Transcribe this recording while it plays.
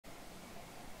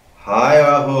Hi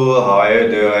Rahul, how are you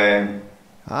doing?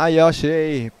 Hi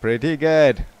Yoshi, pretty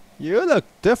good. You look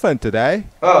different today.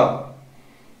 Oh,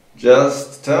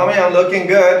 just tell me I'm looking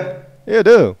good. You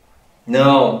do.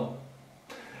 No.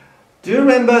 Do you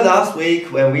remember last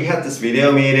week when we had this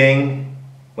video meeting?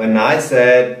 When I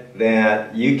said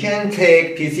that you can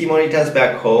take PC monitors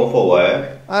back home for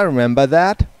work? I remember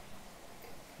that.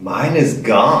 Mine is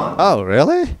gone. Oh,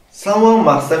 really? Someone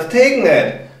must have taken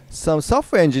it. Some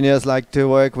software engineers like to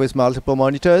work with multiple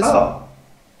monitors. Oh,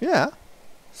 Yeah.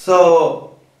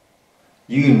 so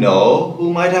you know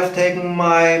who might have taken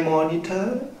my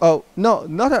monitor? Oh, no,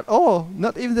 not at all.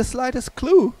 Not even the slightest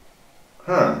clue.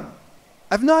 Huh.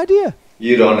 I've no idea.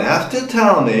 You don't have to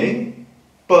tell me,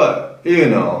 but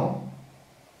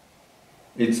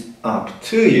it's up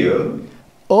to you.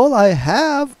 All I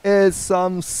have is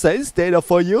some sales data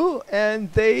for you,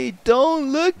 and they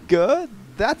don't look good.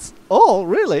 That's all,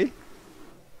 really.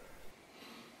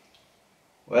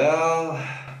 Well,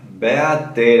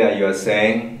 bad data you're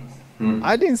saying.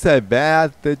 I didn't say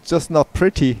bad, they're just not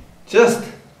pretty. Just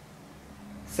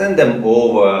send them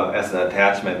over as an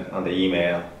attachment on the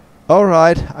email.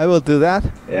 Alright, I will do that.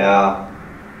 Yeah,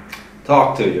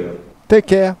 talk to you. Take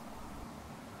care.